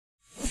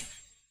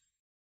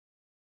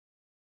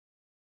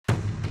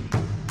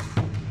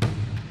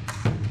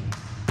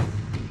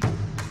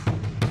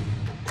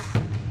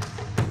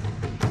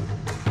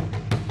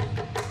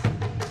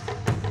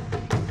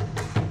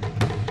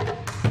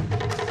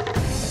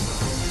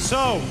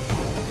So,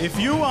 if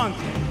you want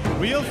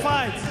real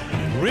fights,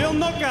 real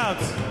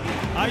knockouts,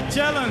 I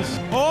challenge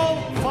all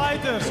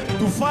fighters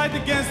to fight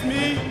against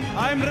me.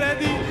 I'm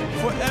ready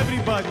for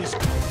everybody.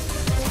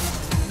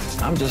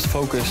 I'm just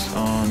focused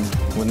on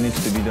what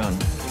needs to be done.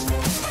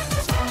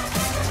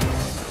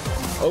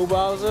 Oh,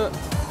 Bowser,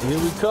 here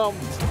we come.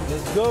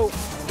 Let's go.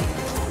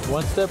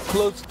 One step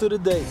closer to the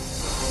day.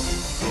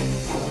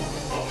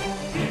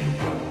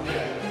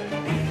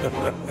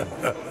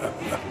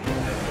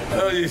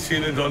 Oh, you've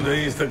seen it on the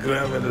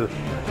Instagram and the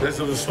rest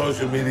of the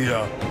social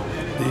media.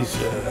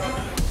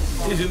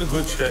 He's in a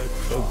good shape,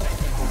 so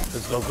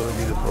that's not going to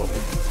be the problem.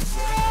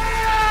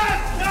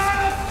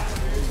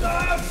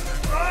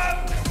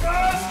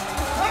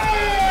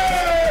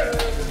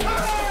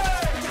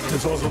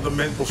 It's also the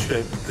mental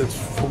shape. That's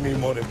for me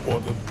more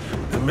important.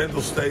 The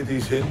mental state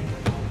he's in.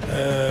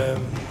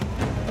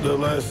 The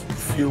last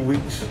few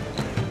weeks,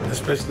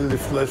 especially the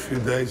last few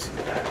days,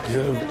 he's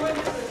in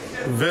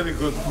a very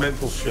good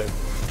mental shape.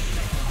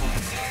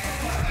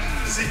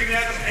 Zie ik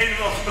net als een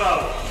en al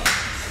vertrouwen.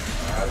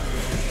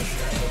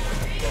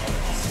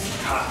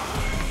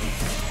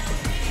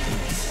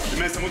 De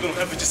mensen moeten nog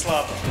eventjes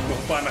slapen. Nog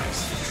een paar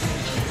nachtjes.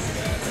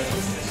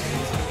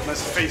 Maar het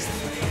is een feest.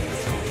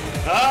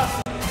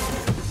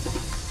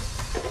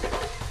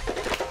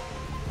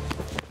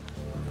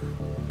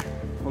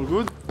 All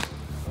good?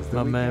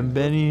 My man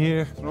Benny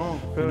here.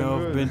 You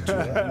know, I've been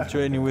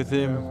training with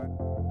him.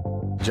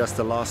 Just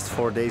the last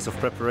 4 days of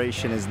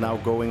preparation is now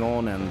going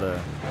on, and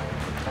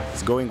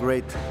it's going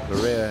great.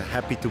 We're really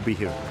happy to be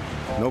here.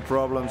 No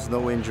problems,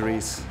 no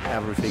injuries,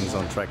 everything's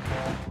on track.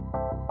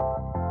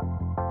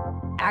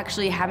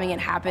 Actually having it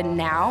happen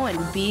now and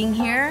being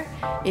here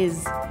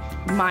is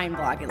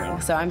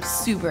mind-boggling, so I'm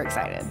super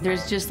excited.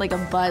 There's just like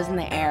a buzz in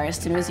the air as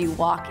soon as you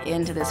walk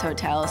into this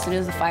hotel. As soon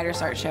as the fighters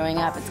start showing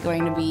up, it's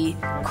going to be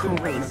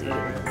crazy.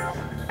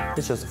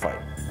 It's just a fight.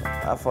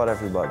 I fought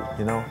everybody,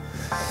 you know,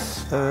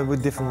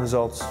 with different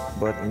results,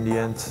 but in the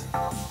end,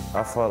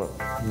 I fought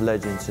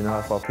legends, you know,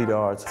 I fought Peter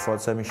Hart, I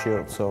fought Sammy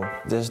Shield, so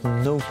there's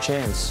no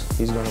chance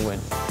he's gonna win,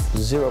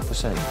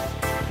 0%.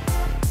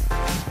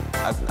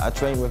 I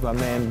trained with my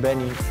man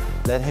Benny,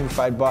 let him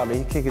fight Badr,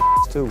 he kick his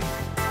too.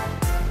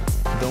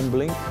 Don't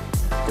blink,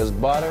 because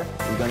Badr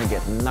is gonna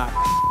get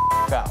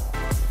knocked out.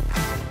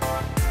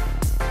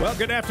 Well,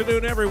 good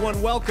afternoon,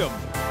 everyone. Welcome.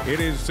 It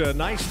is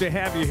nice to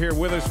have you here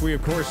with us. We,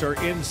 of course, are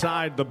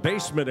inside the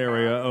basement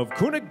area of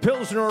König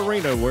Pilsner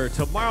Arena, where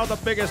tomorrow the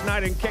biggest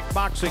night in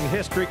kickboxing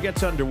history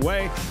gets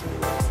underway.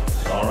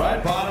 All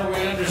right, Badr,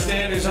 we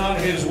understand is on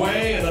his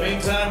way. In the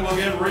meantime, we'll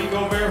get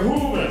Rico and Badr.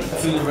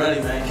 Feeling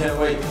ready, man, can't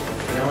wait.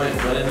 Can't wait,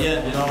 but in the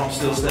end, you know, I'm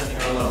still standing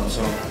here alone,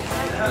 so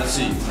let's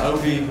see. I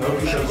hope he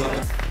shows up.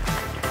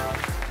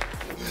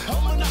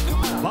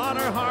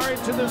 Badr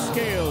hard to the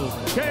scales.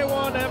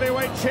 K1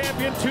 heavyweight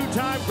champion,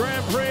 two-time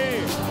Grand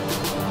Prix.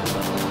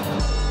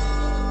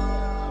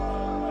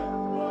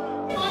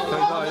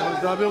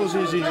 Daar willen ze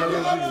je zien.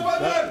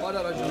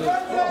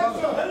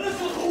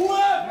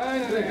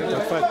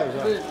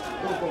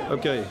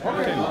 Oké.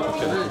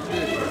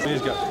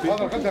 Please go.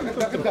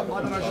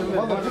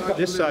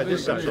 This side.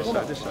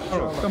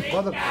 Come.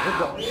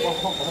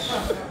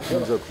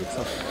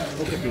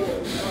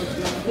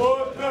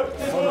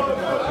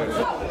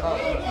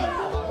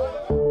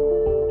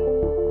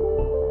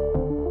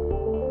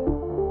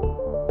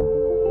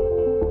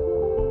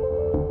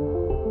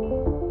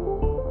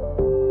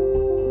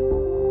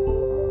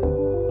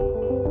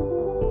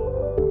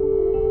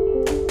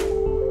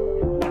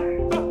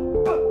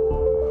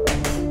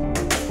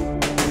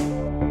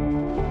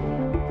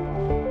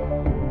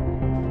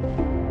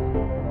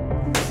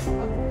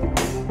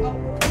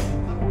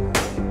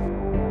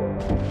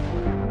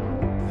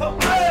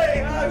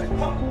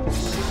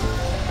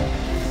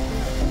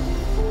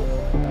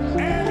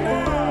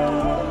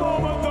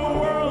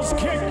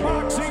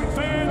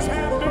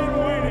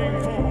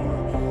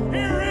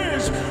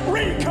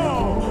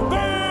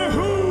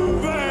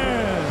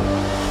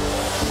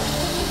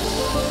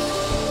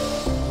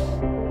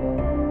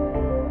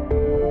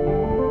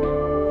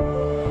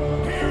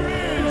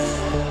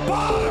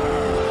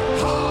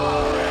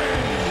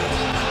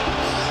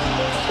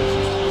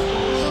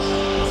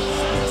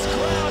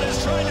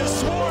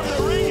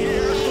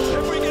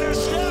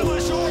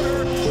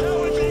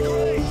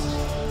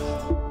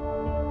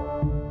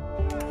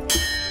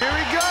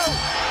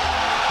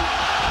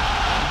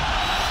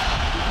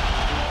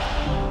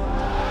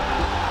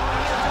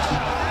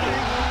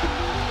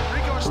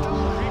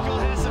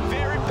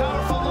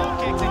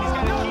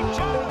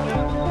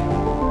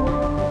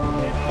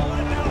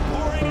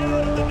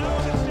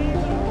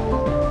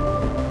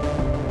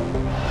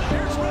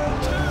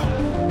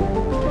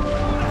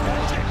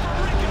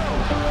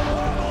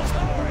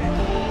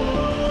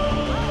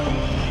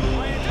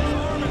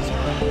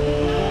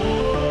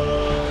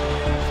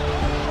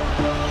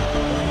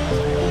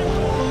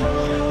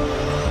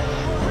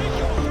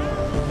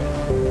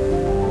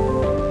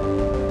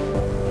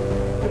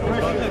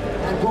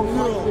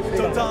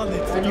 Totaal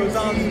niet.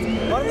 Totaal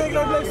niet. Waarom denk je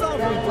dat ik bleef staan,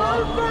 vriend?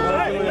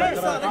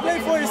 Ik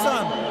bleef voor je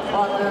staan.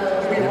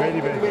 Je weet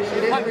niet beter.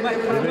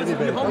 Je weet niet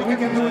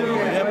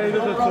beter. Je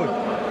doet het goed.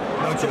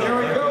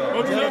 Dankjewel.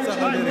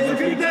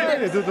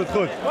 Je doet het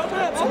goed.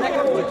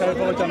 Ik ga je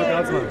volgend jaar nog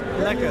uitslaan.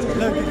 Lekker.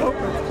 Leuk. Ik hoop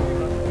het.